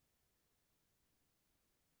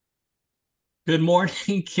Good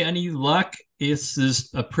morning, Kenny Luck. This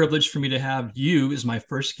is a privilege for me to have you as my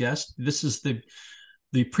first guest. This is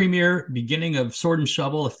the premiere beginning of Sword and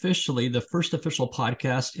Shovel, officially the first official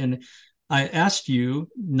podcast. And I asked you,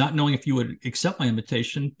 not knowing if you would accept my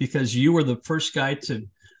invitation, because you were the first guy to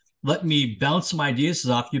let me bounce some ideas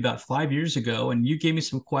off you about 5 years ago, and you gave me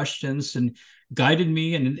some questions and guided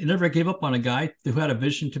me, and never gave up on a guy who had a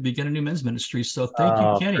vision to begin a new men's ministry. So thank you,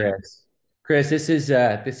 Oh, Kenny. Chris, this is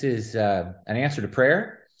an answer to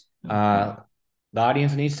prayer. Uh, the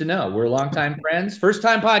audience needs to know we're longtime friends, first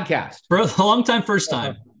time podcast, For a long time, first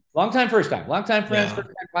time. long time friends, Yeah. first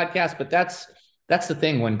time podcast. But that's the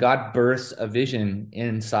thing when God births a vision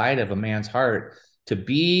inside of a man's heart to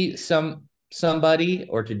be somebody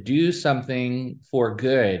or to do something for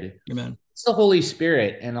good. Amen. It's the Holy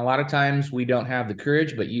Spirit, and a lot of times we don't have the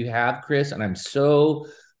courage, but you have, Chris, and I'm so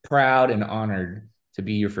proud and honored to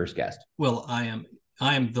be your first guest. Well, I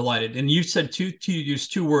am delighted. And you said you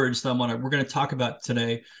used two words that we're going to talk about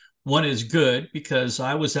today. One is good, because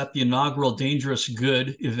I was at the inaugural Dangerous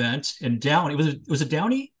Good event in Downey. Was it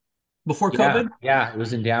Downey before Yeah, COVID? yeah, it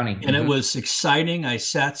was in Downey. And it Mhm. was exciting. I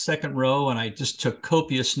sat second row and I just took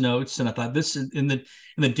copious notes. And I thought, this is in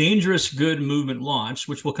the Dangerous Good movement launch,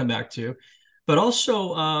 which we'll come back to, but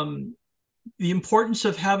also the importance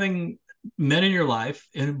of having men in your life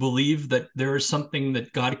and believe that there is something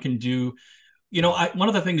that God can do. One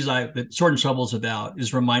of the things that Sword and Shovel is about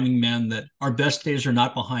is reminding men that our best days are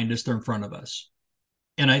not behind us; they're in front of us.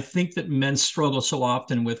 And I think that men struggle so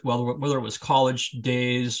often with, well, whether it was college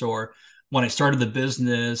days or when I started the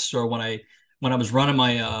business or when I was running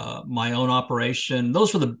my own operation.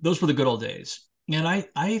 Those were the good old days. And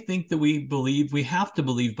I think that we have to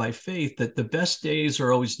believe by faith that the best days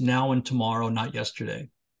are always now and tomorrow, not yesterday.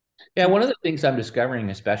 Yeah, one of the things I'm discovering,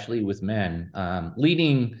 especially with men,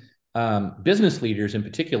 leading business leaders in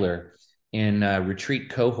particular in retreat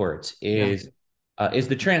cohorts, Yeah. is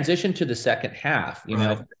the transition to the second half.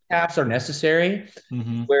 Right. Halves are necessary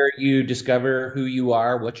Hmm. where you discover who you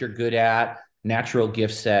are, what you're good at, natural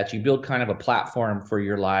gift sets. You build kind of a platform for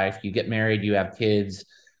your life. You get married, you have kids,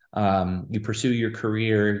 you pursue your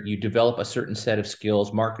career, you develop a certain set of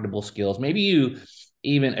skills, marketable skills. Maybe you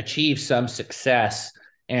even achieve some success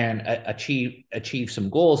and achieve some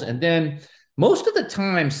goals. And then most of the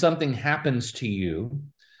time, something happens to you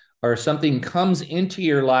or something comes into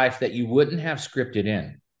your life that you wouldn't have scripted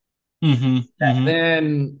in, Hmm. Hmm.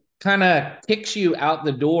 then kind of kicks you out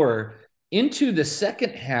the door into the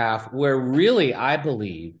second half, where really I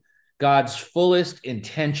believe God's fullest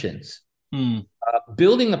intentions, Mm.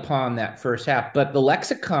 building upon that first half. But the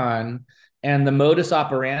lexicon and the modus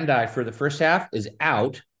operandi for the first half is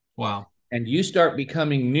out, Wow. and you start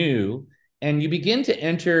becoming new, and you begin to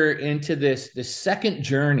enter into this second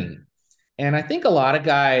journey. And I think a lot of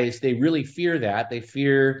guys, they really fear that. They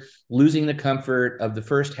fear losing the comfort of the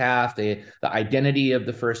first half, the identity of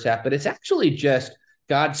the first half, but it's actually just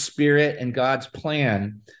God's spirit and God's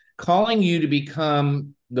plan calling you to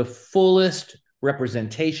become the fullest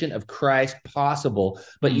representation of Christ possible.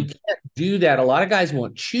 But you Mm. can't do that. A lot of guys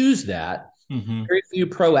won't choose that. Hmm. Very few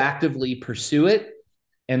proactively pursue it.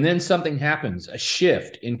 And then something happens, a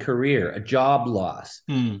shift in career, a job loss,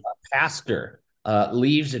 Mm. pastor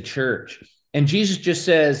leaves a church. And Jesus just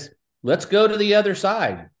says, let's go to the other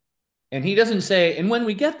side. And he doesn't say, and when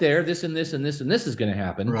we get there, this and this and this and this is going to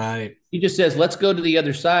happen. Right. He just says, let's go to the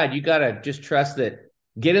other side. You got to just trust that,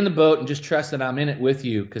 get in the boat and just trust that I'm in it with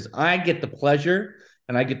you, because I get the pleasure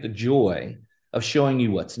and I get the joy of showing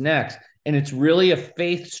you what's next. And it's really a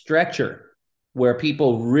faith stretcher where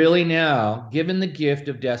people really now, given the gift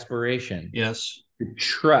of desperation, Yes.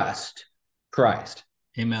 trust Christ.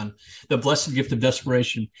 Amen. The blessed gift of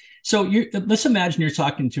desperation. So let's imagine you've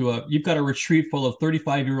got a retreat full of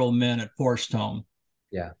 35-year-old men at Forest Home.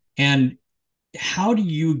 Yeah. And how do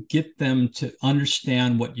you get them to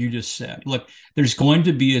understand what you just said? Look, there's going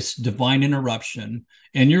to be this divine interruption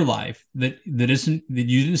in your life that you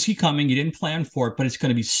didn't see coming, you didn't plan for it, but it's going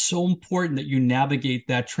to be so important that you navigate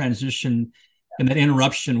that transition and that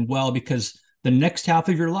interruption well, because the next half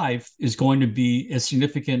of your life is going to be as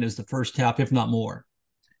significant as the first half, if not more.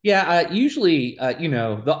 Yeah. Usually,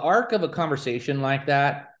 the arc of a conversation like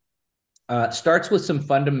that starts with some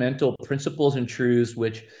fundamental principles and truths,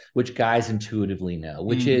 which guys intuitively know,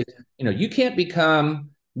 which Mm, is, you can't become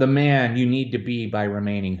the man you need to be by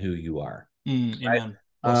remaining who you are. Right. amen.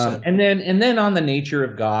 Well said. And then on the nature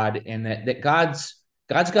of God, and that God's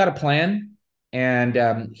got a plan,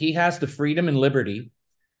 and he has the freedom and liberty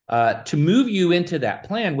to move you into that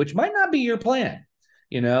plan, which might not be your plan.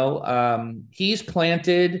 He's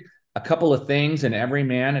planted a couple of things in every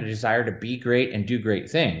man, a desire to be great and do great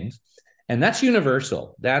things. And that's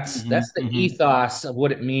universal. That's the ethos of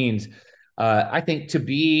what it means. I think to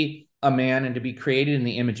be a man and to be created in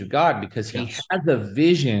the image of God, because he Yes. has a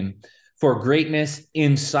vision for greatness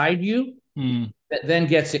inside you that then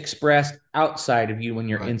gets expressed outside of you when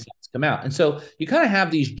your Right. insights come out. And so you kind of have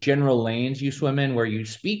these general lanes you swim in where you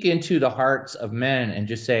speak into the hearts of men and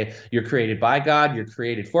just say, you're created by God, you're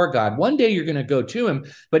created for God. One day you're going to go to him,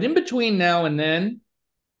 but in between now and then,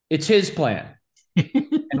 it's his plan.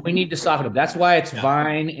 And we need to soften up. That's why it's Yeah.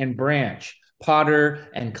 vine and branch, potter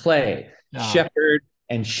and clay, shepherd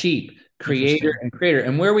and sheep, creator and creator.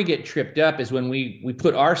 And where we get tripped up is when we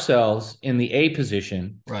put ourselves in the A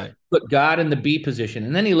position, right, put God in the B position,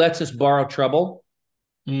 and then he lets us borrow trouble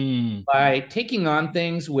by taking on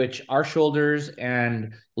things which our shoulders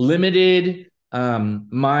and limited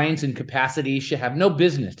minds and capacities should have no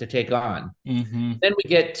business to take on. Then we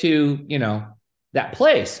get to, that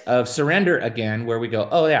place of surrender again, where we go,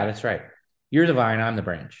 oh yeah, that's right. You're the vine, I'm the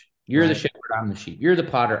branch. You're the shepherd, I'm the sheep. You're the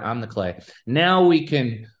potter, I'm the clay. Now we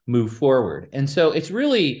can move forward. And so it's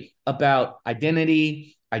really about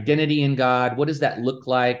identity in God. What does that look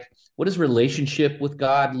like? What does relationship with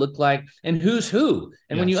God look like? And who's who?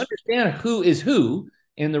 And when you understand who is who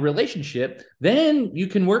in the relationship, then you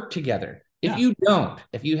can work together. If you don't,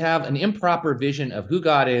 if you have an improper vision of who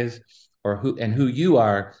God is or who you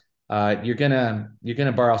are, you're gonna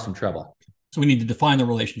borrow some trouble. So we need to define the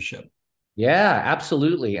relationship. Yeah,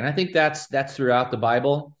 absolutely. And I think that's throughout the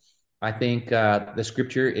Bible. I think the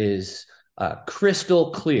scripture is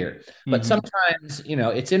crystal clear. But sometimes,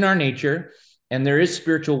 it's in our nature, and there is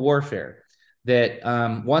spiritual warfare that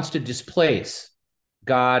wants to displace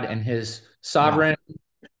God and his sovereign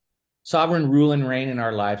rule and reign in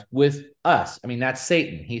our lives with us. I mean, that's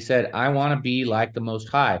Satan. He said, I want to be like the Most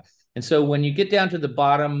High. And so when you get down to the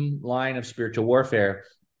bottom line of spiritual warfare,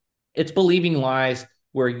 it's believing lies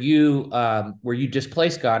where you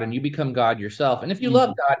displace God and you become God yourself. And if you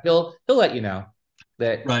love God, he'll let you know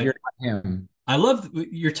that you're not him. I love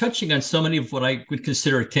you're touching on so many of what I would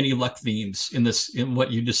consider Kenny Luck themes in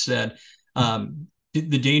what you just said. The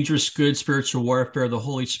dangerous good, spiritual warfare, the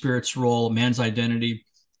Holy Spirit's role, man's identity.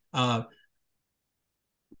 Let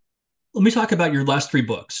me talk about your last three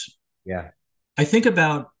books. Yeah. I think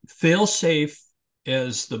about Fail Safe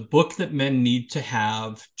as the book that men need to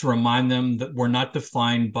have to remind them that we're not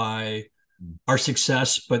defined by our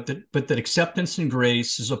success, but that acceptance and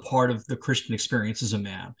grace is a part of the Christian experience as a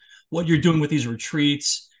man. What you're doing with these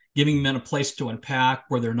retreats, giving men a place to unpack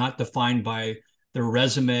where they're not defined by their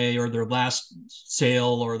resume or their last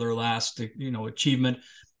sale or their last, achievement.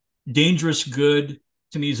 Dangerous Good,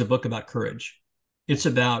 to me, is a book about courage. It's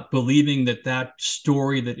about believing that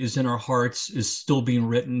story that is in our hearts is still being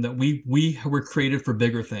written, that we were created for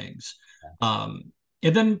bigger things. And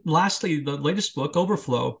then lastly, the latest book,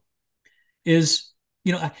 Overflow, is,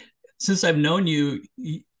 since I've known you,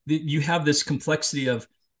 you have this complexity of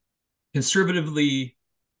conservatively,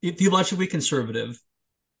 theologically conservative,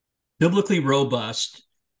 biblically robust,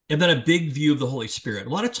 and then a big view of the Holy Spirit. A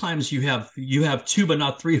lot of times you have two, but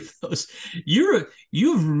not three of those.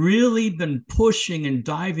 You've really been pushing and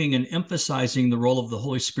diving and emphasizing the role of the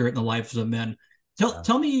Holy Spirit in the lives of men.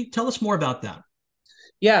 Tell us more about that.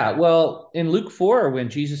 Yeah, well, in Luke 4, when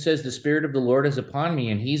Jesus says, the Spirit of the Lord is upon me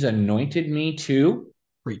and he's anointed me to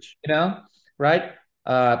preach, right?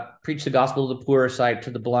 Preach the gospel to the poor, sight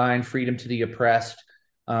to the blind, freedom to the oppressed,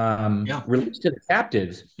 release to the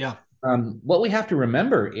captives. Yeah. What we have to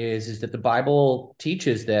remember is that the Bible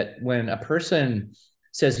teaches that when a person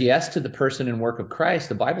says yes to the person and work of Christ,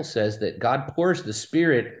 the Bible says that God pours the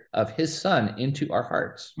Spirit of his Son into our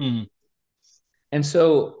hearts. And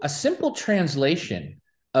so a simple translation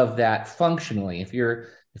of that functionally, if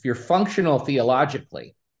you're functional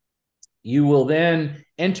theologically, you will then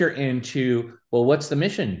enter into, well, what's the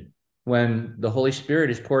mission when the Holy Spirit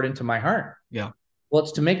is poured into my heart? Yeah. Well,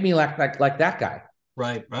 it's to make me like that guy.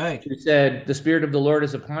 Right. Who said, the Spirit of the Lord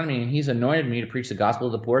is upon me, and he's anointed me to preach the gospel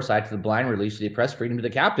to the poor, sight to the blind, release to the oppressed, freedom to the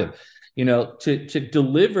captive, to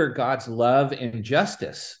deliver God's love and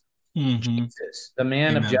justice. Jesus, the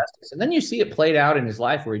man of justice. And then you see it played out in his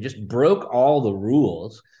life where he just broke all the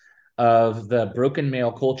rules of the broken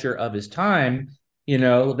male culture of his time,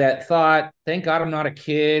 that thought, thank God I'm not a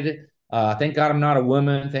kid. Thank God I'm not a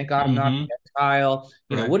woman. Thank God I'm not a Gentile.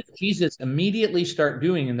 What does Jesus immediately start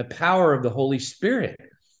doing in the power of the Holy Spirit?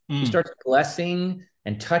 He starts blessing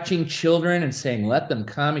and touching children and saying, let them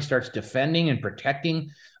come. He starts defending and protecting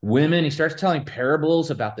women. He starts telling parables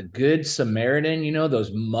about the Good Samaritan,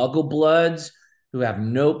 those muggle bloods who have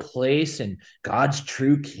no place in God's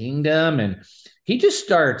true kingdom. And he just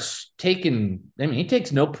starts he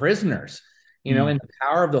takes no prisoners. in the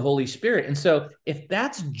power of the Holy Spirit. And so if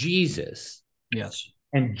that's Jesus, Yes.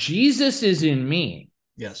 and Jesus is in me,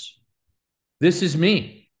 Yes. this is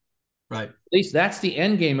me. Right. At least that's the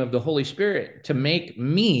end game of the Holy Spirit, to make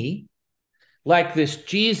me like this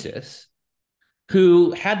Jesus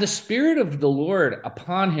who had the Spirit of the Lord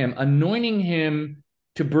upon him, anointing him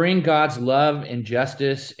to bring God's love and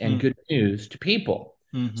justice and good news to people.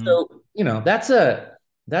 Mm-hmm. So,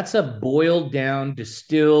 that's a boiled down,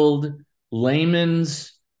 distilled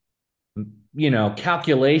layman's,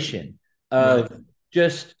 calculation Right. of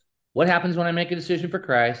just what happens when I make a decision for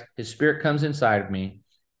Christ. His Spirit comes inside of me.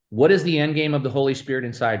 What is the end game of the Holy Spirit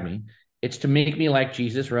inside me? It's to make me like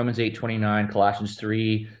Jesus, Romans 8:29, Colossians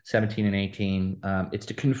 3:17 and 18. It's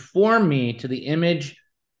to conform me to the image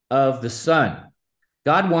of the Son.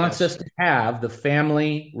 God wants Yes. us to have the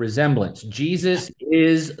family resemblance. Jesus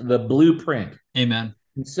is the blueprint. Amen.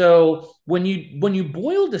 And so when you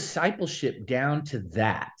boil discipleship down to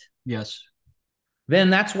that, Yes. then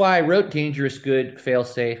that's why I wrote Dangerous Good, Fail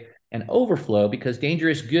Safe, and Overflow, because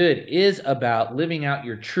Dangerous Good is about living out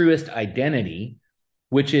your truest identity,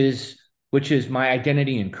 which is my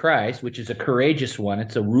identity in Christ, which is a courageous one.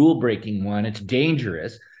 It's a rule-breaking one. It's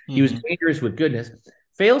dangerous. He was dangerous with goodness.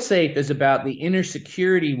 Fail Safe is about the inner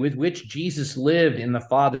security with which Jesus lived in the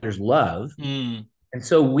Father's love. And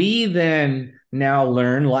so we then now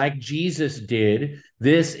learn, like Jesus did,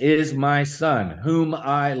 this is my Son, whom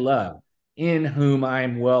I love, in whom I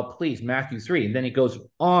am well pleased, Matthew 3. And then he goes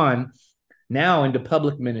on now into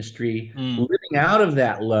public ministry, living out of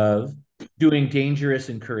that love, doing dangerous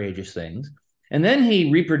and courageous things. And then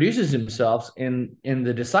he reproduces himself in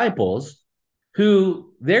the disciples,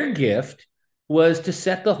 who their gift was to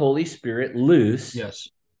set the Holy Spirit loose Yes.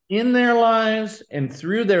 in their lives and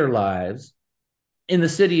through their lives in the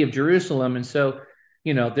city of Jerusalem. And so,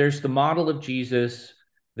 there's the model of Jesus,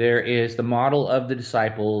 there is the model of the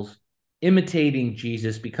disciples imitating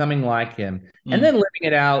Jesus, becoming like him, and then living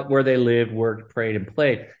it out where they lived, worked, prayed, and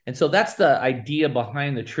played. And so that's the idea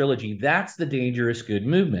behind the trilogy. That's the Dangerous Good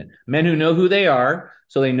movement. Men who know who they are,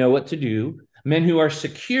 so they know what to do. Men who are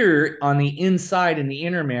secure on the inside, in the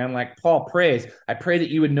inner man, like Paul prays. I pray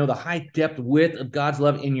that you would know the high depth width of God's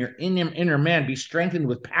love in your inner man, be strengthened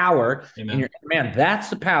with power. Amen. In your inner man.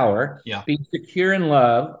 That's the power. Yeah. Being secure in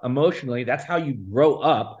love emotionally. That's how you grow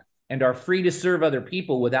up and are free to serve other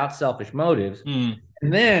people without selfish motives. And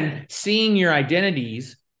then seeing your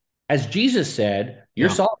identities, as Jesus said, you're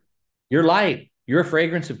salt, you're light, you're a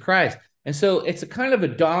fragrance of Christ. And so it's a kind of a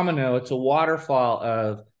domino, it's a waterfall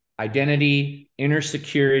of identity, inner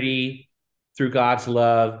security through God's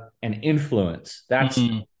love, and influence. That's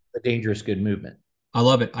the Dangerous Good movement. I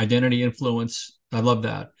love it. Identity, influence. I love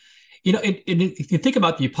that. If you think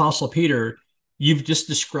about the Apostle Peter, you've just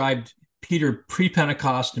described Peter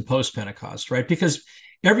pre-Pentecost and post-Pentecost, right? Because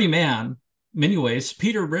every man, many ways,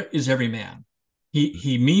 Peter is every man.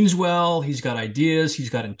 He means well. He's got ideas.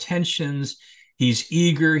 He's got intentions. He's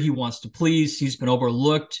eager. He wants to please. He's been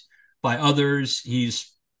overlooked by others.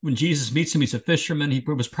 When Jesus meets him, he's a fisherman. He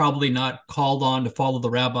was probably not called on to follow the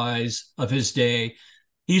rabbis of his day.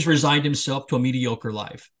 He's resigned himself to a mediocre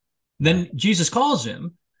life. Then Jesus calls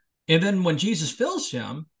him. And then when Jesus fills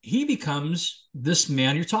him, he becomes this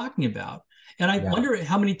man you're talking about. And I wonder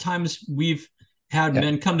how many times we've had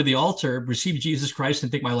men come to the altar, receive Jesus Christ,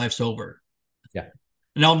 and think my life's over. Yeah.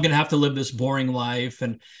 Now I'm going to have to live this boring life,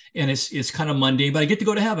 and it's kind of mundane, but I get to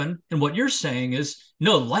go to heaven. And what you're saying is,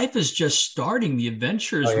 no, life is just starting. The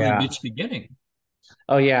adventure is really just beginning.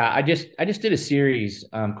 Oh yeah, I just did a series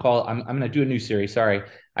called. I'm going to do a new series. Sorry,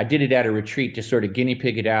 I did it at a retreat to sort of guinea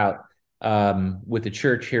pig it out with the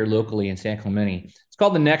church here locally in San Clemente. It's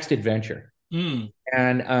called The Next Adventure.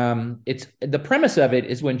 And it's the premise of it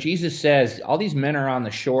is when Jesus says all these men are on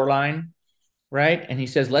the shoreline, right? And he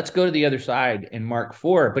says, let's go to the other side in Mark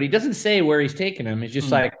 4. But he doesn't say where he's taking them. He's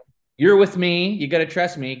just like, you're with me. You got to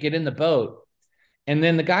trust me. Get in the boat. And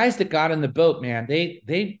then the guys that got in the boat, man,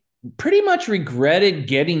 they pretty much regretted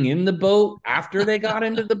getting in the boat after they got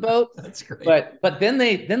into the boat. That's great. But then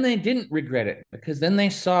they didn't regret it, because then they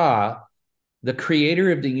saw the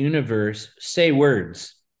creator of the universe say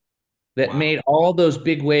words that made all those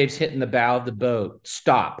big waves hitting the bow of the boat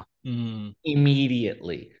stop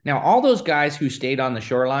immediately. Now, all those guys who stayed on the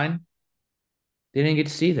shoreline, they didn't get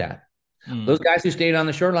to see that. Those guys who stayed on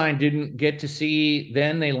the shoreline didn't get to see.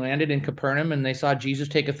 Then they landed in Capernaum and they saw Jesus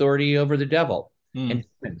take authority over the devil and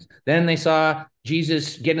demons. Then they saw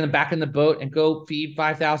Jesus get back in the boat and go feed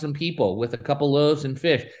 5,000 people with a couple loaves and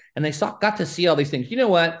fish. And they got to see all these things. You know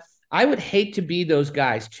what? I would hate to be those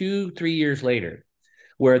guys 2-3 years later,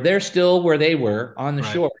 where they're still where they were on the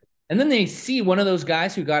shore. And then they see one of those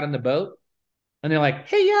guys who got in the boat And they're like,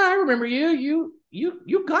 hey, yeah, I remember you.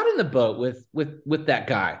 You got in the boat with that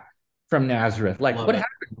guy from Nazareth. Like, Love what it.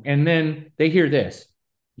 happened? And then they hear this.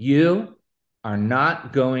 You are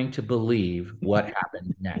not going to believe what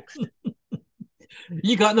happened next.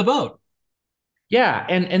 You got in the boat. Yeah,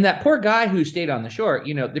 and that poor guy who stayed on the shore,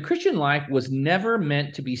 the Christian life was never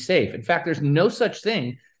meant to be safe. In fact, there's no such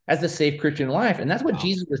thing as the safe Christian life. And that's what Wow.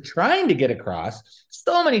 Jesus was trying to get across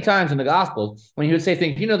so many times in the Gospels when he would say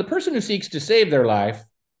things, the person who seeks to save their life,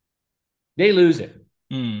 they lose it.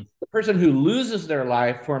 Mm. The person who loses their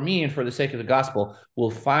life for me and for the sake of the gospel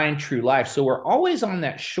will find true life. So we're always on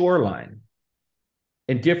that shoreline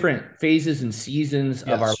in different phases and seasons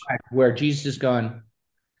of our Yes. life where Jesus is going,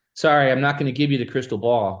 sorry, I'm not going to give you the crystal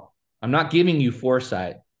ball. I'm not giving you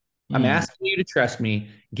foresight. I'm Mm. asking you to trust me,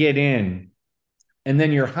 get in. And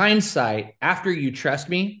then your hindsight, after you trust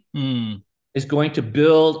me, Mm. is going to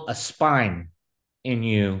build a spine in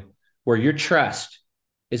you where your trust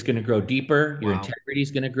is going to grow deeper, your Wow. integrity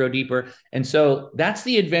is going to grow deeper. And so that's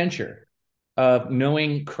the adventure of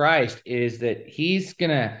knowing Christ, is that he's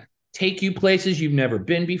going to take you places you've never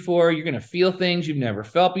been before. You're going to feel things you've never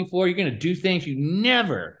felt before. You're going to do things you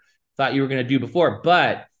never thought you were going to do before.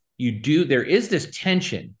 But there is this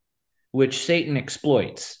tension which Satan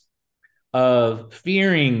exploits of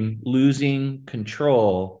fearing losing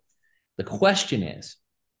control. The question is,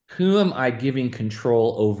 who am I giving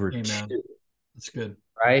control over Amen. to? That's good.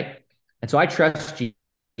 Right? And so I trust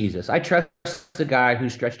Jesus. I trust the guy who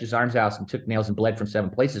stretched his arms out and took nails and bled from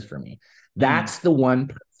 7 places for me. Mm. That's the one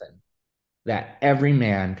person that every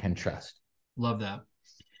man can trust. Love that.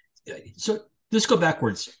 So let's go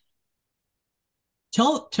backwards.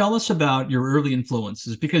 Tell us about your early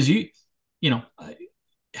influences, because you know,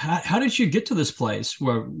 how did you get to this place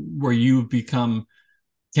where you've become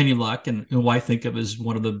Kenny Luck, and who I think of as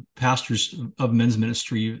one of the pastors of men's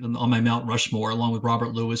ministry on my Mount Rushmore, along with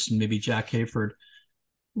Robert Lewis and maybe Jack Hayford.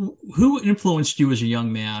 Who influenced you as a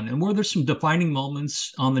young man, and were there some defining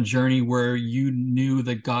moments on the journey where you knew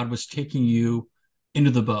that God was taking you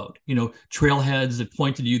into the boat? Trailheads that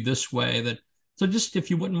pointed you this way. So just, if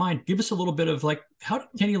you wouldn't mind, give us a little bit of, like, how did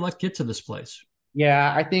Kenny Luck get to this place?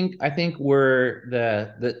 Yeah, I think we're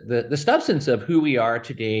the substance of who we are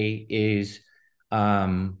today is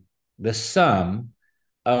um, the sum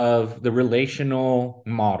of the relational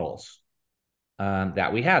models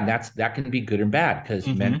that we had. That can be good and bad, because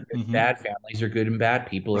men Mm-hmm. are good and Mm-hmm. bad, families are good and bad,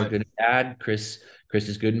 people are Right. good and bad. Chris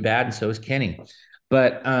is good and bad, and so is Kenny.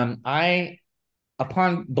 But I,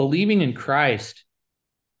 upon believing in Christ,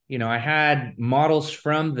 I had models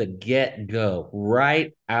from the get go,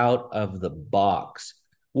 right out of the box,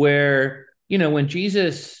 where, when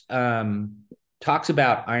Jesus talks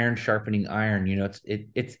about iron sharpening iron,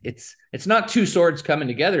 it's not two swords coming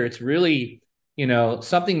together. It's really,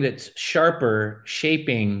 something that's sharper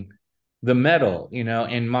shaping the metal,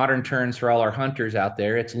 in modern terms for all our hunters out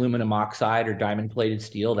there, it's aluminum oxide or diamond plated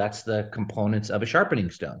steel. That's the components of a sharpening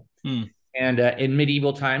stone. Mm. And in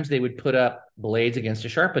medieval times, they would put up blades against a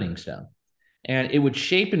sharpening stone, and it would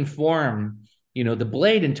shape and form, the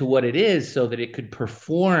blade into what it is, so that it could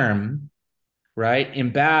perform right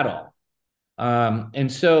in battle.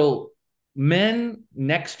 And so, men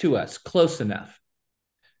next to us, close enough,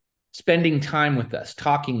 spending time with us,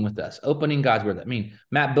 talking with us, opening God's word. I mean,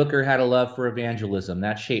 Matt Booker had a love for evangelism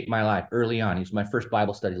that shaped my life early on. He was my first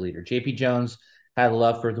Bible study leader. JP Jones had a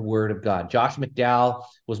love for the word of God. Josh McDowell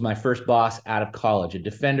was my first boss out of college, a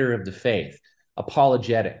defender of the faith,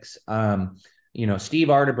 apologetics. Steve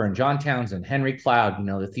Arterburn, John Townsend, Henry Cloud,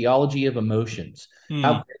 the theology of emotions,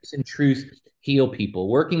 how Mm. grace and truth heal people,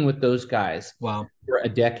 working with those guys Wow. for a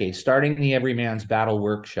decade, starting the Every Man's Battle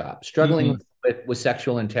workshop, struggling Mm-hmm. with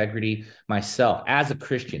sexual integrity myself as a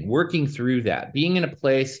Christian, working through that, being in a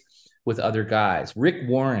place with other guys. Rick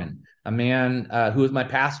Warren, a man who was my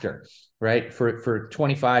pastor, right, for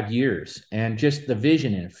 25 years, and just the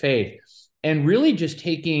vision and faith, and really just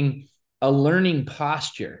taking a learning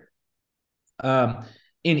posture in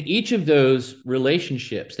each of those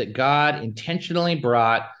relationships, that God intentionally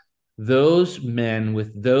brought those men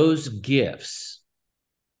with those gifts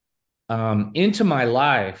into my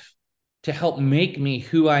life to help make me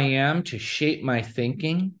who I am, to shape my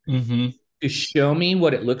thinking, Mm-hmm. to show me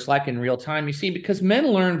what it looks like in real time. You see, because men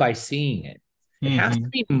learn by seeing it, it has to Mm-hmm.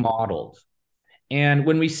 be modeled. And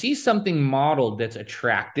when we see something modeled that's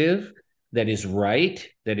attractive, that is right,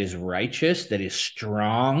 that is righteous, that is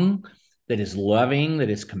strong, that is loving, that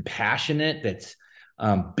is compassionate, that's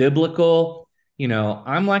biblical,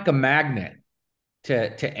 I'm like a magnet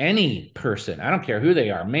to any person. I don't care who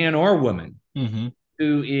they are, man or woman, Mm-hmm.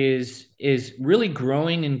 who is really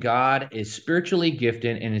growing in God, is spiritually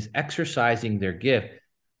gifted, and is exercising their gift,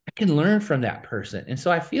 I can learn from that person. And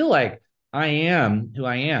so I feel like I am who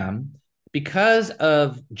I am because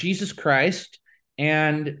of Jesus Christ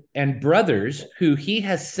and brothers who he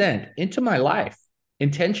has sent into my life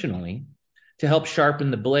intentionally to help sharpen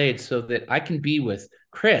the blade so that I can be with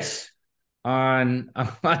Chris on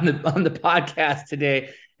the podcast today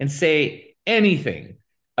and say anything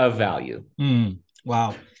of value.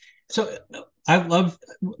 Wow. So I love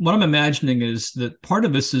what I'm imagining is that part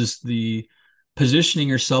of this is the positioning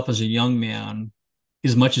yourself as a young man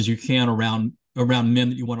as much as you can around men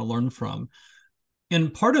that you want to learn from.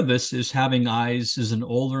 And part of this is having eyes as an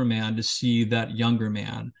older man to see that younger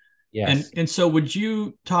man. And Yes. and so would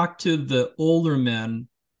you talk to the older men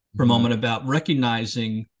for a Mhm. moment about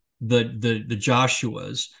recognizing the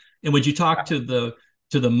Joshuas? And would you talk to the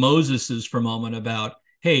Moseses for a moment about,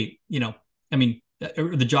 hey, I mean,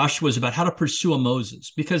 the Joshuas about how to pursue a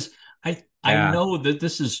Moses? Because I Yeah. know that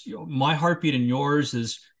this is my heartbeat and yours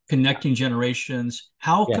is connecting generations.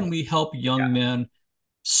 How can Yes. we help Yeah. young men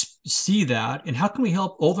see that, and how can we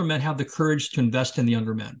help older men have the courage to invest in the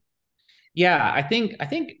younger men? Yeah, I think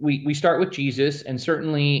we start with Jesus, and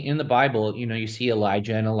certainly in the Bible, you see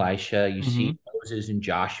Elijah and Elisha, you Mm-hmm. see Moses and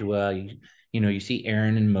Joshua, you see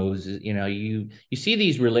Aaron and Moses, you see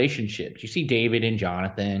these relationships. You see David and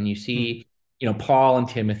Jonathan, you Mm-hmm. see, Paul and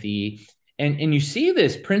Timothy, and you see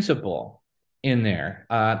this principle in there.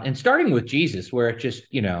 And starting with Jesus, where it just,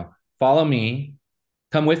 follow me,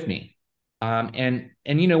 come with me. And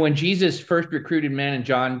when Jesus first recruited men in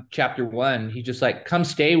John chapter 1, he's just like, come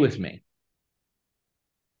stay with me.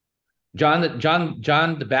 John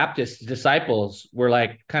the Baptist's disciples were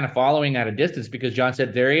like kind of following at a distance because John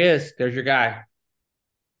said, "There he is. There's your guy.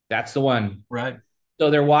 That's the one." Right.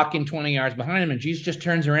 So they're walking 20 yards behind him, and Jesus just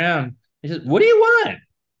turns around. He says, "What do you want?"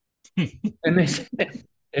 And they said,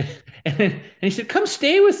 and he said, "Come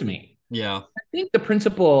stay with me." Yeah. I think the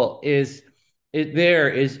principle is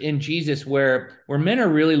in Jesus, where men are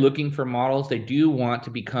really looking for models. They do want to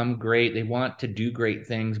become great. They want to do great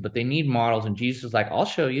things, but they need models. And Jesus is like, "I'll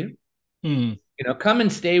show you. Mm. Come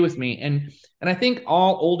and stay with me." And I think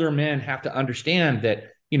all older men have to understand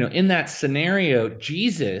that, in that scenario,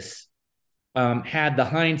 Jesus had the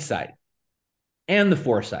hindsight and the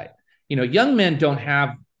foresight. Young men don't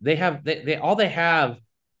have, they all they have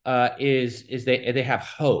is they have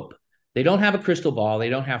hope. They don't have a crystal ball. They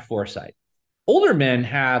don't have foresight. Older men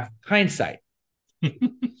have hindsight,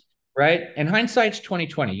 right? And hindsight's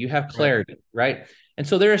 2020. You have Right. clarity, right? And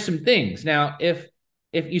so there are some things. Now, if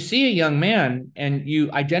you see a young man and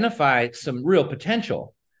you identify some real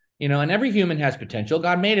potential, and every human has potential.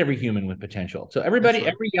 God made every human with potential. So That's everybody,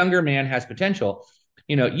 right. every younger man has potential.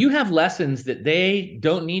 You have lessons that they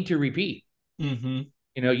don't need to repeat. Mm-hmm.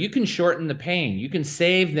 You can shorten the pain. You can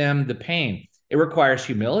save them the pain. It requires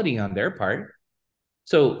humility on their part.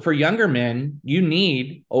 So for younger men, you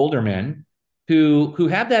need older men who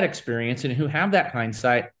have that experience and who have that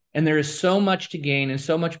hindsight. And there is so much to gain and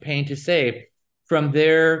so much pain to save from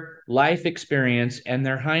their life experience and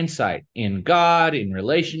their hindsight in God, in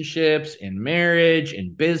relationships, in marriage,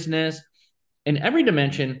 in business, in every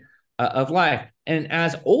dimension of life. And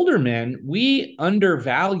as older men, we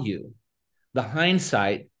undervalue the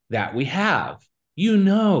hindsight that we have.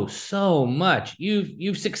 So much.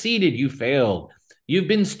 You've succeeded, you failed, you've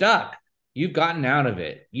been stuck, you've gotten out of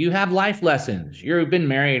it. You have life lessons. You've been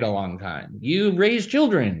married a long time. You raised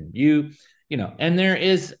children. And there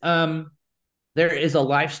is a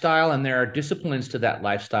lifestyle and there are disciplines to that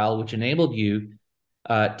lifestyle which enabled you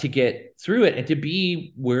to get through it and to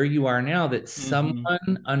be where you are now, that Mm-hmm.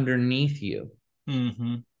 someone underneath you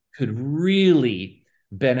Mm-hmm. could really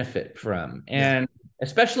benefit from. Yeah. And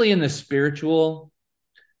especially in the spiritual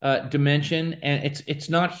dimension, and it's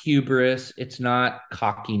not hubris, it's not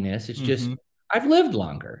cockiness, it's just Mm-hmm. I've lived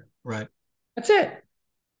longer. Right. That's it.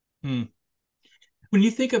 Mm. When you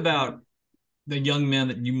think about the young men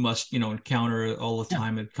that you must, encounter all the Yeah,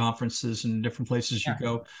 time at conferences and different places you yeah,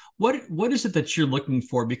 go, what is it that you're looking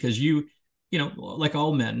for? Because like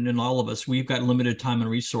all men and all of us, we've got limited time and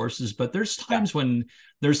resources, but there's yeah, times when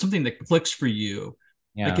there's something that clicks for you.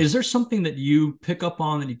 Like, yeah. is there something that you pick up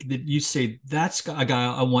on that you say, that's a guy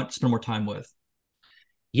I want to spend more time with?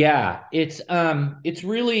 Yeah, it's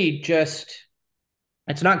really just,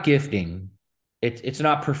 it's not gifting, it's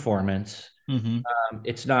not performance, Mm-hmm.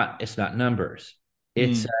 it's not numbers.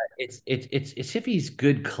 It's uh, Mm. it's if he's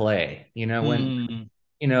good clay, when Mm.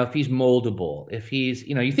 if he's moldable, if he's,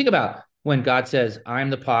 you think about when God says, "I'm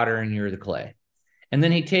the potter and you're the clay." And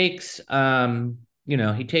then he takes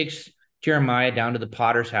Jeremiah down to the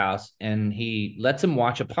potter's house, and he lets him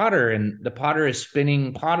watch a potter, and the potter is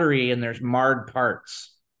spinning pottery and there's marred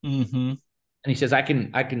parts. Mm-hmm. And he says, I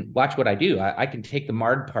can watch what I do. I can take the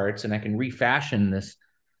marred parts and I can refashion this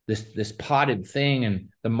potted thing, and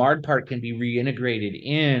the marred part can be reintegrated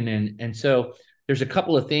in. And so there's a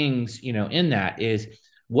couple of things, in that is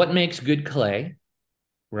what makes good clay,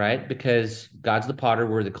 right? Because God's the potter,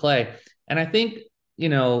 we're the clay. And I think,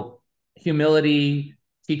 humility,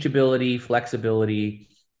 teachability, flexibility,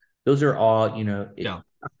 those are all, Yeah.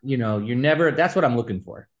 you're never, that's what I'm looking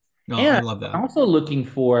for. No, I And love that. I'm also looking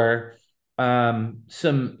for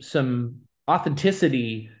some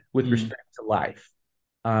authenticity with Mm, respect to life.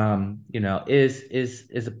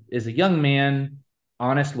 Is a young man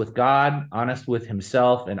honest with God, honest with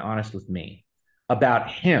himself, and honest with me about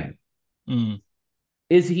him? mm,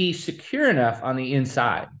 Is he secure enough on the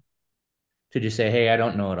inside to just say, hey, I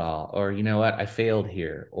don't know it all, or you know what, I failed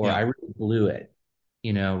here, or yeah. I really blew it,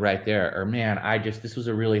 right there, or man, this was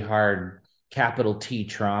a really hard capital T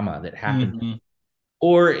trauma that happened? Mm-hmm.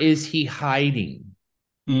 Or is he hiding?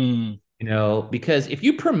 Mm, Because if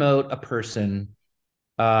you promote a person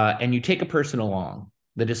and you take a person along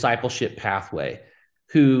the discipleship pathway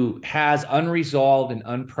who has unresolved and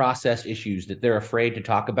unprocessed issues that they're afraid to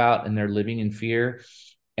talk about and they're living in fear,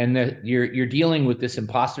 and that you're dealing with this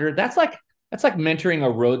imposter, that's like mentoring a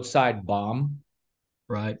roadside bomb.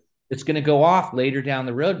 right. It's going to go off later down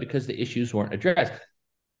the road because the issues weren't addressed.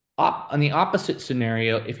 On the opposite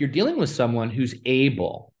scenario, if you're dealing with someone who's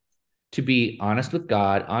able to be honest with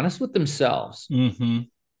God, honest with themselves Mm-hmm.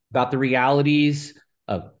 about the realities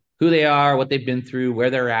of who they are, what they've been through, where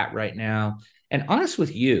they're at right now, and honest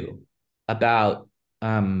with you about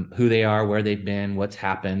who they are, where they've been, what's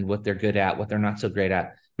happened, what they're good at, what they're not so great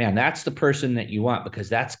at. Man, that's the person that you want, because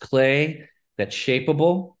that's clay that's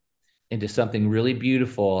shapeable into something really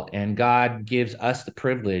beautiful. And God gives us the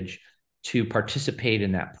privilege to participate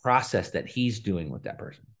in that process that he's doing with that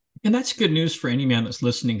person. And that's good news for any man that's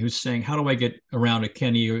listening who's saying, how do I get around a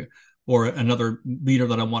Kenny or another leader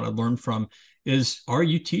that I want to learn from? Is, are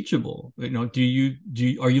you teachable? Are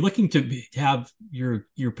you looking to have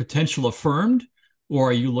your potential affirmed, or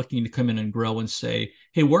are you looking to come in and grow and say,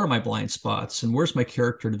 hey, where are my blind spots, and where's my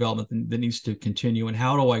character development that needs to continue, and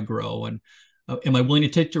how do I grow, and am I willing to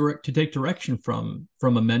take direction from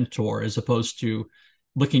a mentor, as opposed to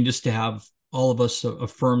looking just to have all of us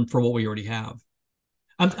affirmed for what we already have?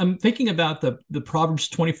 I'm thinking about the Proverbs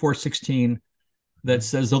 24:16 that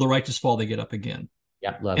says, though the righteous fall, they get up again.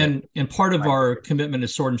 Yeah, love it. And part of our commitment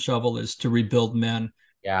as Sword and Shovel is to rebuild men,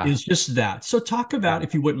 Yeah. is just that. So talk Yeah. about,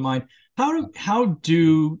 if you wouldn't mind, how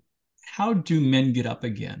do men get up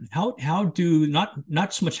again? How do,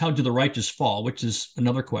 not so much how do the righteous fall, which is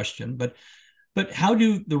another question, but how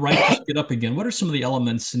do the righteous get up again? What are some of the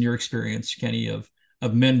elements in your experience, Kenny, of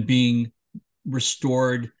men being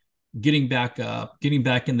restored, getting back up, getting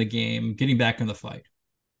back in the game, getting back in the fight?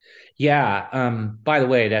 Yeah. By the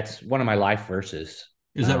way, that's one of my life verses.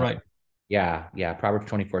 Is that right? Yeah. Yeah.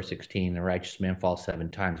 Proverbs 24:16, the righteous man falls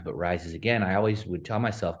 7 times, but rises again. I always would tell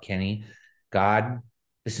myself, Kenny, God,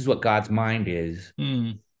 this is what God's mind is.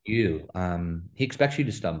 Mm, He expects you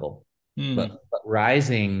to stumble, but, mm, but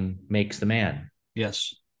rising makes the man.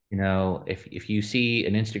 yes. If you see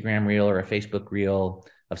an Instagram reel or a Facebook reel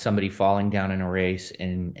of somebody falling down in a race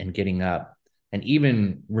and getting up and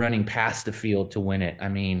even running past the field to win it, I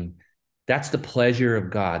mean, that's the pleasure of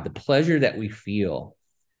God, the pleasure that we feel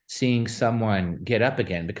seeing someone get up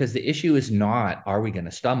again. Because the issue is not, are we going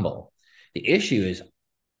to stumble? The issue is,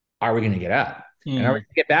 are we going to get up? And are we Mm, going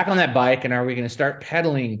to get back on that bike? And are we going to start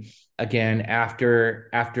pedaling again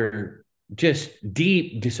after just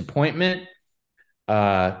deep disappointment,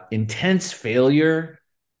 intense failure,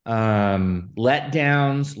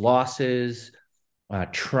 letdowns, losses,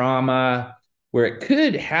 trauma, where it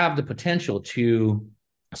could have the potential to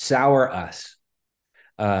sour us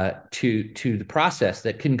to the process?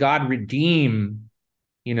 That can God redeem,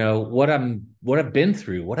 what I've been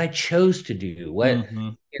through, what I chose to do, mm-hmm,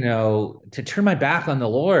 to turn my back on the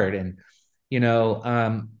Lord. And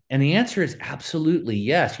the answer is absolutely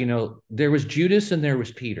yes. There was Judas and there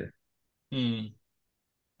was Peter. mm,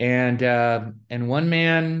 And one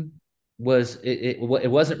man it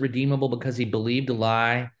wasn't redeemable because he believed a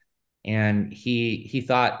lie, and he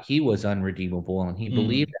thought he was unredeemable, and he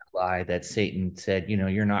believed mm, that lie that Satan said,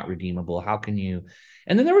 you're not redeemable. How can you?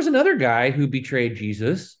 And then there was another guy who betrayed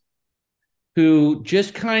Jesus, who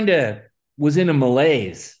just kind of was in a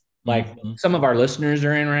malaise, like mm-hmm, some of our listeners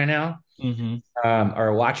are in right now. Mm-hmm.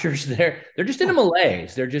 Our watchers, they're just in a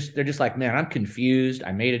malaise. They're just like, man, I'm confused.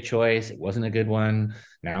 I made a choice. It wasn't a good one.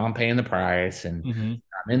 Now I'm paying the price, and Mm-hmm.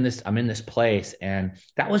 I'm in this place. And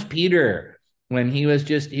that was Peter when he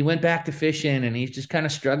went back to fishing, and he's just kind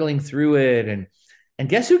of struggling through it. And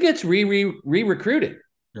guess who gets recruited?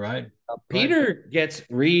 Right. Right. Peter gets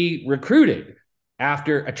recruited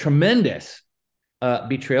after a tremendous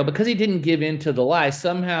betrayal because he didn't give in to the lie.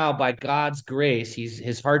 Somehow, by God's grace,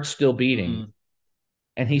 his heart's still beating, Mm.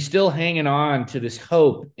 and he's still hanging on to this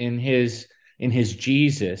hope in his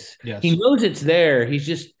Jesus. He Yes. knows it's there. He's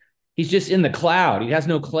just in the cloud. He has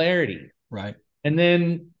no clarity. Right. And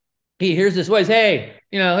then he hears this voice, hey,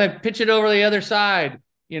 pitch it over the other side,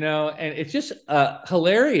 and it's just a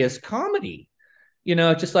hilarious comedy.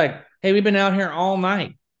 It's just like, hey, we've been out here all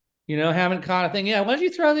night, haven't caught a thing. Yeah, why don't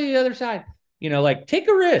you throw the other side? Like take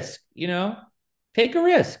a risk, take a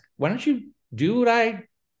risk. Why don't you do what I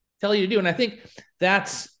tell you to do? And I think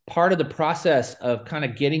that's part of the process of kind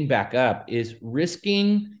of getting back up is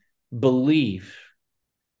risking belief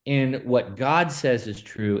in what God says is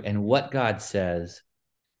true and what God says,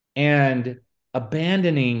 and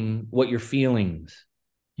abandoning what your feelings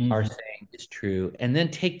are Mm-hmm. saying is true, and then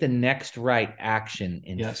take the next right action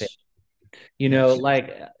in faith. Yes. Yes.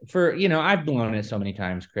 Like I've blown it so many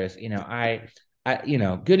times, Chris.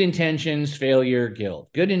 Good intentions, failure,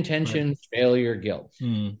 guilt. Good Right. intentions, failure, guilt.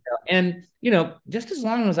 Mm. And just as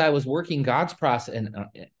long as I was working God's process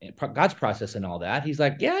and all that, He's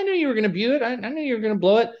like, yeah, I knew you were going to view it. I knew you were going to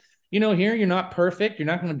blow it. Here you're not perfect. You're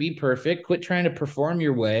not going to be perfect. Quit trying to perform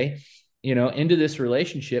your way, into this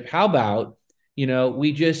relationship. How about,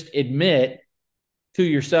 we just admit to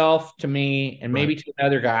yourself, to me, and Right. maybe to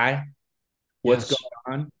another guy what's going Yes.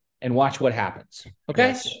 on and watch what happens. Okay.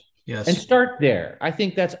 Yes. And Yes. start there. I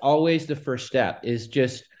think that's always the first step is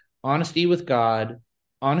just honesty with God,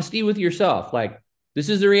 honesty with yourself. Like, this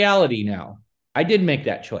is the reality now. I did make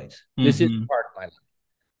that choice. This is Mm-hmm. part of my life.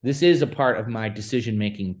 This is a part of my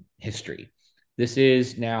decision-making history. This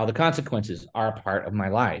is now the consequences are a part of my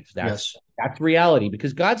life. That's Yes. that's reality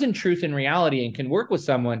because God's in truth and reality and can work with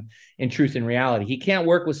someone in truth and reality. He can't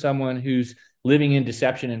work with someone who's living in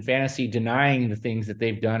deception and fantasy, denying the things that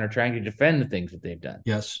they've done or trying to defend the things that they've done.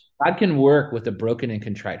 Yes. God can work with a broken and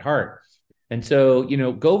contrite heart. And so,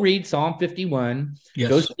 go read Psalm 51.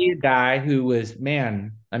 Go Yes. see a guy who was,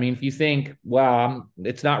 man, I mean, if you think, wow,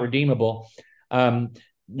 it's not redeemable, um,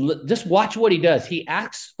 just watch what he does. He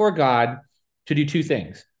asks for God to do two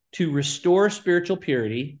things: to restore spiritual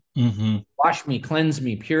purity, Mm-hmm. wash me, cleanse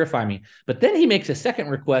me, purify me. But then he makes a second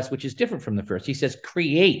request, which is different from the first. He says,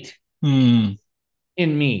 create Mm.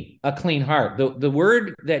 in me a clean heart. The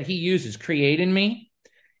word that he uses, create in me,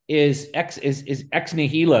 is ex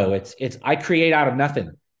nihilo. It's I create out of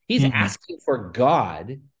nothing. He's Mm-hmm. asking for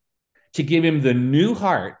God to give him the new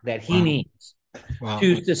heart that he Wow. needs Wow.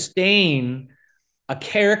 to sustain a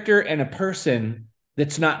character and a person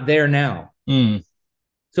that's not there now. Mm.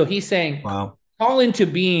 So he's saying, Wow. call into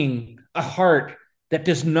being a heart that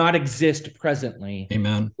does not exist presently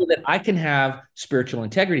Amen. so that I can have spiritual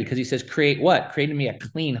integrity. Because he says, create what? Create in me a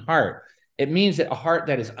clean heart. It means that a heart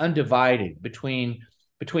that is undivided between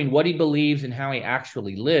what he believes and how he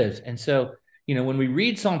actually lives. And so, when we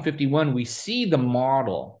read Psalm 51, we see the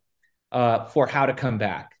model for how to come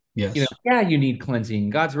back. Yes. Yeah, you need cleansing.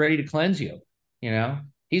 God's ready to cleanse you. You know,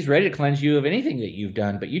 He's ready to cleanse you of anything that you've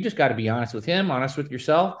done, but you just got to be honest with Him, honest with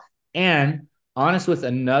yourself, and honest with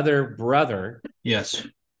another brother Yes.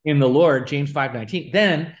 in the Lord, James 5:19.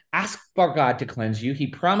 Then ask for God to cleanse you. He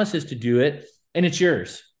promises to do it, and it's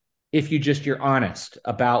yours if you're honest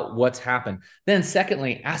about what's happened. Then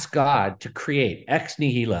secondly, ask God to create ex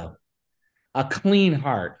nihilo a clean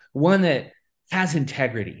heart, one that has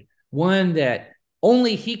integrity, one that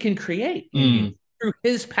only He can create in you Mm. through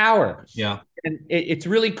His power. Yeah. And it's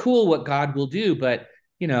really cool what God will do. But,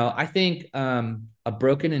 I think a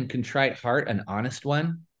broken and contrite heart, an honest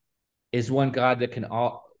one, is one God that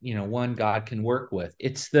one God can work with.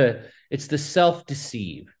 It's the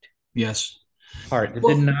self-deceived Yes. heart, the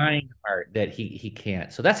Well, denying heart that he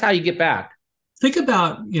can't. So that's how you get back. think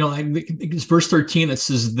about, I think it's verse 13 that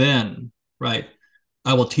says, then, right,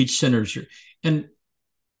 I will teach sinners. And,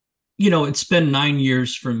 it's been 9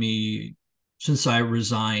 years for me since I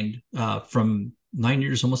resigned from 9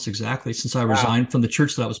 years, almost exactly, since I Wow. resigned from the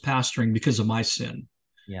church that I was pastoring because of my sin.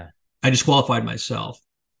 Yeah. I disqualified myself.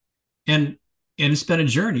 And it's been a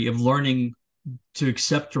journey of learning to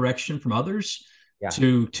accept direction from others, Yeah.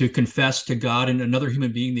 to confess to God and another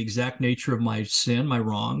human being the exact nature of my sin, my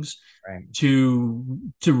wrongs, Right. to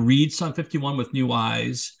read Psalm 51 with new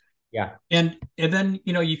eyes, Yeah. And then,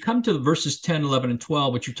 you come to verses 10, 11, and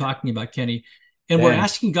 12, which you're talking about, Kenny, and we're Then,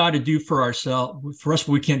 asking God to do for ourselves, for us,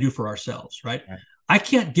 what we can't do for ourselves, right? right. I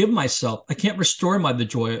can't give myself, I can't restore the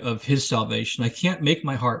joy of his salvation. I can't make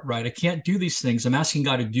my heart right. I can't do these things. I'm asking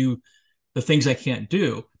God to do the things I can't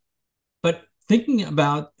do. But thinking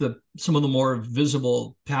about some of the more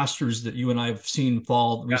visible pastors that you and I have seen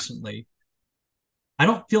fall Yeah. recently, I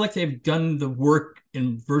don't feel like they've done the work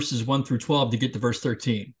in verses 1 through 12 to get to verse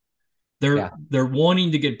 13. They're Yeah. they're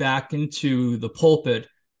wanting to get back into the pulpit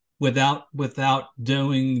without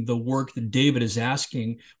doing the work that David is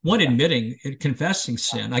asking. One, Yeah. admitting and confessing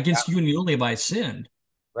sin. Against you and you only have I sinned.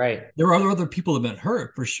 Right. There are other people who have been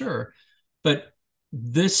hurt for sure, but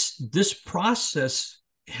this process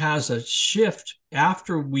has a shift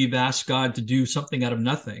after we've asked God to do something out of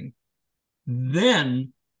nothing.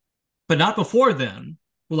 Then, but not before then,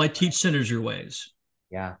 will I teach sinners your ways.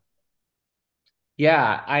 Yeah.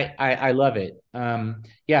 Yeah, I love it.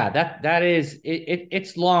 Yeah, that is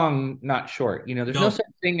it's long, not short. There's no No. such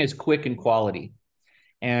thing as quick and quality.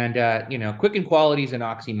 And quick and quality is an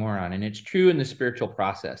oxymoron, and it's true in the spiritual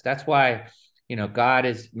process. That's why, God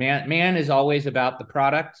is man is always about the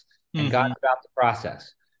product, and Mm-hmm. God's about the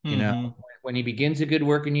process. You know, Mm-hmm. when he begins a good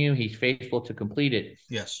work in you, he's faithful to complete it.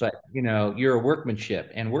 Yes. But you're a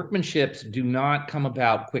workmanship, and workmanships do not come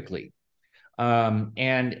about quickly.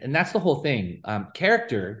 And that's the whole thing.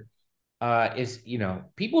 Character is,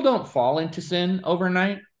 people don't fall into sin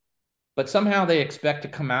overnight, but somehow they expect to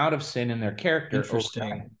come out of sin in their character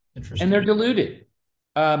overnight, Interesting. and they're Interesting. deluded,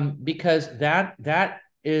 because that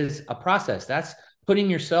is a process. That's putting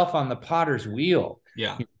yourself on the potter's wheel.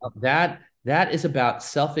 Yeah. That is about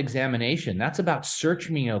self-examination. That's about search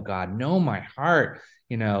me, oh God, know my heart.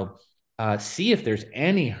 See if there's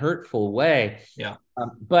any hurtful way. Yeah.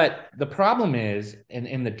 But the problem is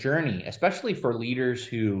in the journey, especially for leaders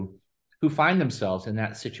who find themselves in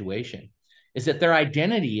that situation, is that their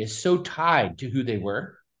identity is so tied to who they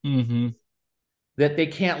were Mm-hmm. that they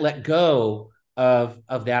can't let go of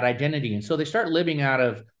that identity, and so they start living out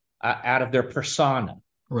of their persona.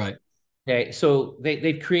 Right. Okay, so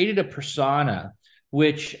they've created a persona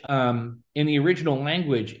which, in the original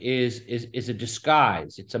language, is a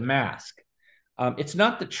disguise. It's a mask. It's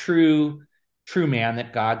not the true man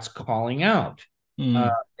that God's calling out. Uh,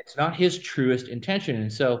 Mm. it's not his truest intention,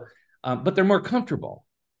 and so, but they're more comfortable.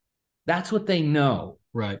 That's what they know.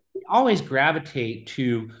 Right. We always gravitate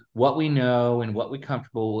to what we know and what we're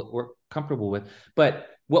comfortable with. But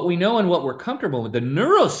what we know and what we're comfortable with, the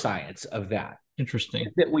neuroscience of that, Interesting.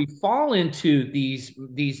 is that we fall into these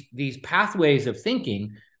pathways of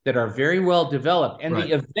thinking that are very well developed, and Right.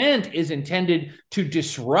 the event is intended to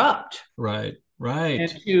disrupt Right. and Right.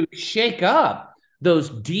 to shake up those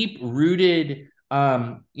deep rooted,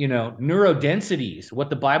 neurodensities, what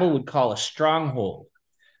the Bible would call a stronghold,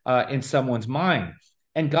 in someone's mind.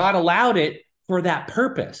 And God allowed it for that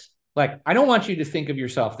purpose. Like, I don't want you to think of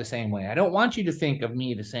yourself the same way. I don't want you to think of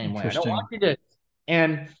me the same way. I don't want Interesting. you to.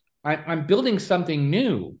 And I'm building something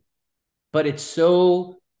new, but it's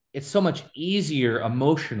so much easier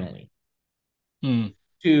emotionally Mm.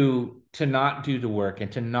 to not do the work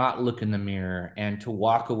and to not look in the mirror and to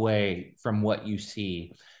walk away from what you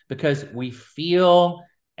see, because we feel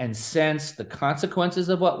and sense the consequences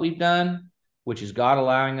of what we've done, which is God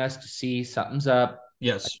allowing us to see something's up.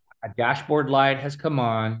 Yes. A dashboard light has come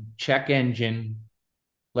on, check engine.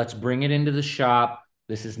 Let's bring it into the shop.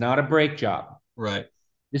 This is not a brake job. Right.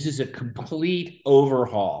 This is a complete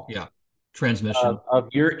overhaul Yeah. Transmission. of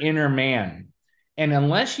your inner man. And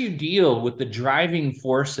unless you deal with the driving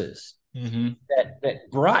forces Mm-hmm. that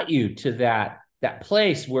brought you to that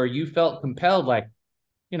place where you felt compelled, like,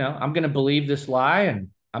 I'm going to believe this lie and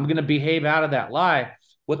I'm going to behave out of that lie,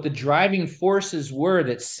 what the driving forces were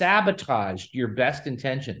that sabotaged your best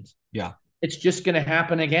intentions, Yeah. it's just going to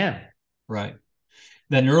happen again. Right.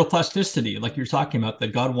 That neuroplasticity, like you're talking about,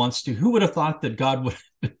 that God wants to. Who would have thought that God would,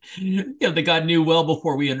 that God knew well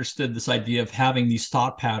before we understood this idea of having these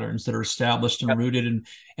thought patterns that are established and Yep. rooted, and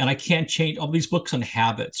I can't change all these books on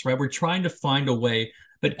habits, right? We're trying to find a way,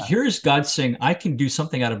 but Yeah. here's God saying, I can do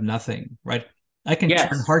something out of nothing, right? I can turn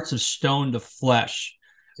Yes. hearts of stone to flesh,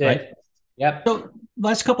 That's right? it. Yep. So,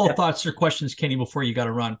 last couple of Yep. thoughts or questions, Kenny, before you got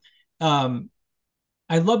to run. Um,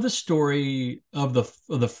 I love the story of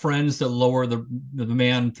the friends that lower the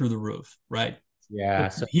man through the roof, right? Yeah.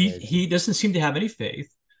 So good. He doesn't seem to have any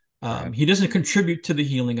faith. Right. He doesn't contribute to the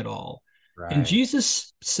healing at all. And Right.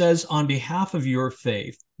 Jesus says, on behalf of your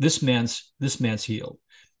faith, this man's healed.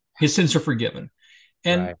 His sins are forgiven.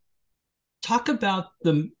 And Right. talk about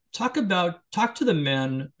the talk to the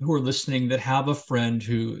men who are listening that have a friend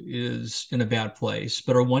who is in a bad place,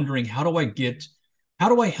 but are wondering, how do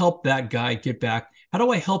I help that guy get back? How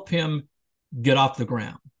do I help him get off the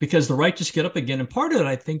ground? Because the righteous get up again. And part of it,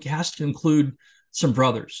 I think, has to include some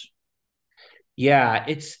brothers. Yeah,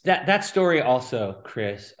 it's that story also,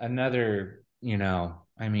 Chris. Another,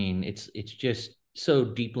 I mean, it's just so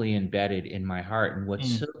deeply embedded in my heart. And what's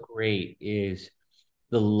Mm, so great is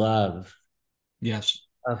the love yes.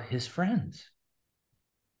 of his friends.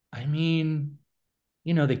 I mean,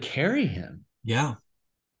 they carry him. Yeah.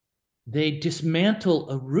 They dismantle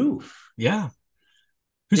a roof. Yeah.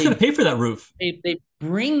 Who's going to They pay for that roof? they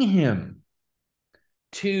bring him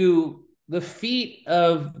to the feet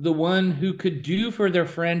of the one who could do for their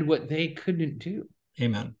friend what they couldn't do.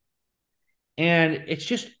 Amen. And it's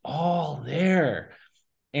just all there.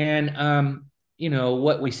 And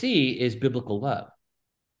what we see is biblical love.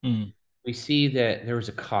 Mm, We see that there was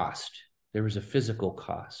a cost, there was a physical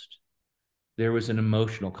cost, there was an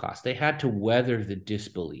emotional cost. They had to weather the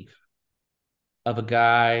disbelief of a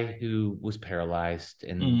guy who was paralyzed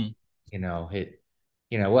and mm,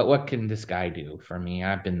 what can this guy do for me?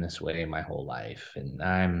 I've been this way my whole life and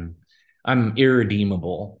I'm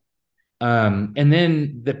irredeemable. And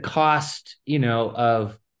then the cost,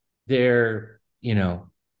 of their,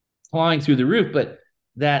 clawing through the roof, but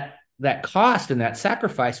that cost and that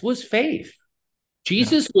sacrifice was faith. yeah.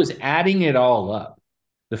 Jesus was adding it all up.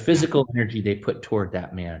 The Yeah. physical energy they put toward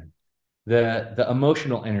that man, the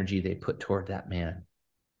emotional energy they put toward that man,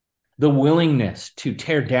 the willingness to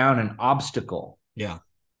tear down an obstacle Yeah.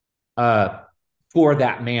 uh, for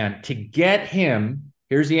that man to get him.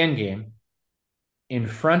 Here's the end game: in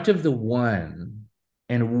front of the one,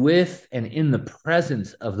 and with and in the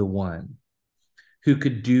presence of the one who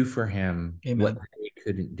could do for him what Amen. they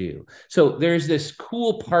couldn't do. So there's this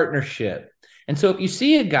cool partnership. And so if you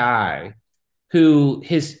see a guy who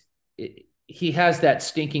he has that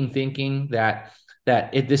stinking thinking that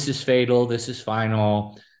this is fatal, this is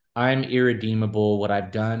final, I'm irredeemable, what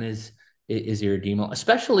I've done is irredeemable,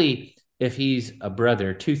 especially if he's a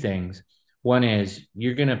brother. Two things. One is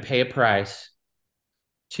you're going to pay a price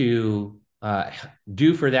to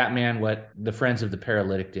do for that man what the friends of the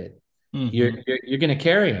paralytic did. You're Hmm. you're going to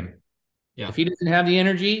carry him. Yeah. If he doesn't have the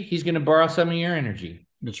energy, he's going to borrow some of your energy.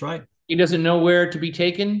 That's right. He doesn't know where to be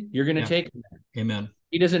taken, you're going to Yeah. take him. Amen.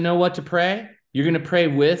 He doesn't know what to pray, you're going to pray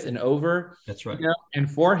with and over, That's right. and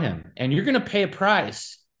for him. And you're going to pay a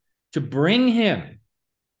price to bring him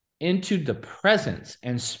into the presence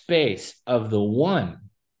and space of the one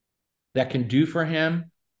that can do for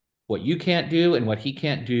him what you can't do and what he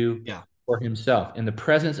can't do Yeah. for himself in the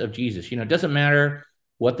presence of Jesus. It doesn't matter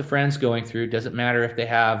what the friend's going through. Doesn't matter if they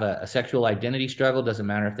have a sexual identity struggle. Doesn't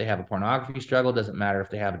matter if they have a pornography struggle. Doesn't matter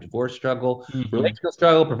if they have a divorce struggle, Hmm. relational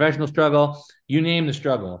struggle, professional struggle, you name the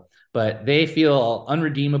struggle, but they feel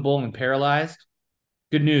unredeemable and paralyzed.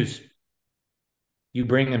 Good news. You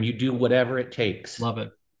bring them, you do whatever it takes Love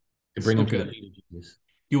it. to bring So them to the good. feet of Jesus.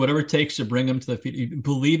 Do whatever it takes to bring them to the feet,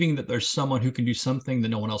 believing that there's someone who can do something that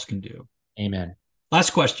no one else can do. Amen.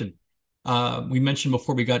 Last question. We mentioned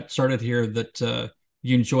before we got started here that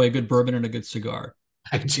you enjoy a good bourbon and a good cigar.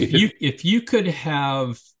 I If do. you could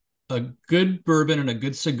have a good bourbon and a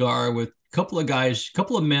good cigar with a couple of guys, a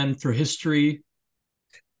couple of men through history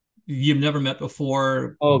you've never met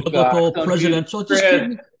before, Oh gosh, biblical, don't do this, presidential,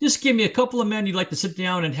 Chris. just give me a couple of men you'd like to sit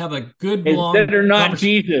down and have a good long That are not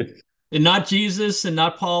conversation. Jesus. And not Jesus and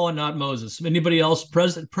not Paul and not Moses. Anybody else?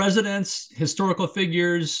 Presidents, historical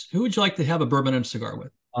figures. Who would you like to have a bourbon and cigar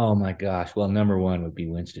with? Oh my gosh. Well, number one would be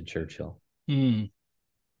Winston Churchill. Hmm.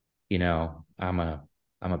 I'm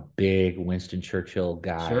a big Winston Churchill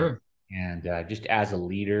guy, Sure. and just as a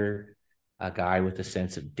leader, a guy with a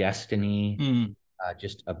sense of destiny, Hmm.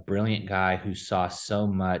 just a brilliant guy who saw so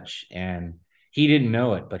much, and he didn't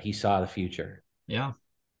know it, but he saw the future. Yeah.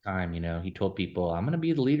 He told people, "I'm going to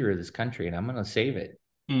be the leader of this country, and I'm going to save it."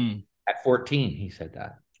 Hmm. At 14, he said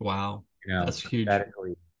that. Wow. That's huge.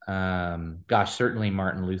 Prophetically. Gosh, certainly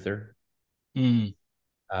Martin Luther. Hmm.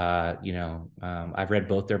 I've read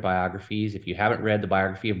both their biographies. If you haven't read the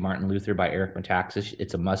biography of Martin Luther by Eric Metaxas,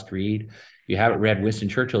 it's a must read. If you haven't read Winston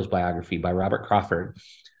Churchill's biography by Robert Crawford,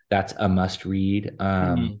 that's a must read.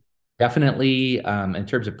 Hmm. Definitely, in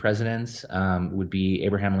terms of presidents, would be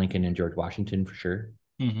Abraham Lincoln and George Washington for sure.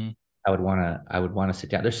 Hmm. I would want to sit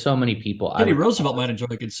down. There's so many people. Teddy Roosevelt might enjoy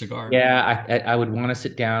a good cigar. Yeah, I would want to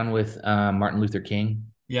sit down with Martin Luther King.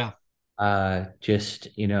 Yeah. Just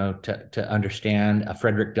to understand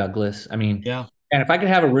Frederick Douglass. I mean, Yeah. and if I could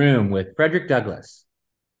have a room with Frederick Douglass,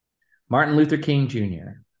 Martin Luther King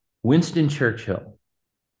Jr., Winston Churchill,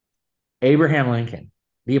 Abraham Lincoln,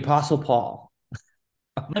 the Apostle Paul.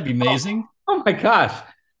 That'd be amazing. Oh my gosh.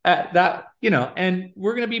 That, and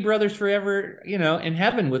we're going to be brothers forever, in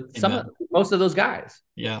heaven with Amen. most of those guys.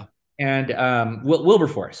 Yeah, And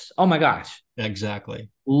Wilberforce. Oh my gosh. exactly.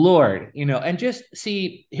 Lord, and just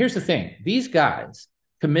see, here's the thing. These guys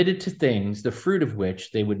committed to things, the fruit of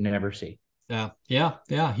which they would never see. Yeah.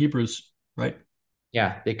 Hebrews, right?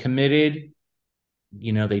 Yeah, they committed,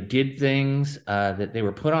 they did things that they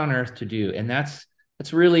were put on earth to do. And that's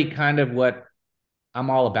really kind of what I'm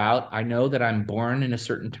all about. I know that I'm born in a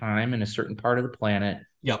certain time in a certain part of the planet,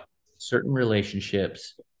 Yep. certain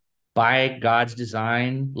relationships by God's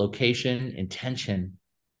design, location, intention,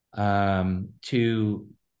 to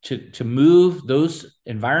move those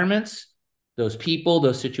environments, those people,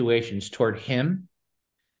 those situations toward Him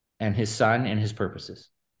and His Son and His purposes.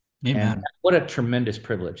 And Amen. what a tremendous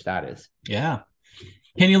privilege that is. Yeah.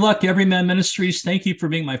 Kenny Luck, Everyman Ministries, thank you for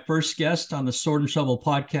being my first guest on the Sword and Shovel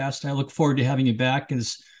podcast. I look forward to having you back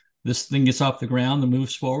as this thing gets off the ground and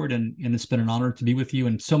moves forward. And it's been an honor to be with you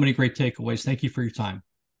and so many great takeaways. Thank you for your time.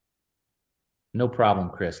 No problem,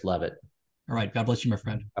 Chris. Love it. All right. God bless you, my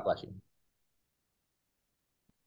friend. God bless you.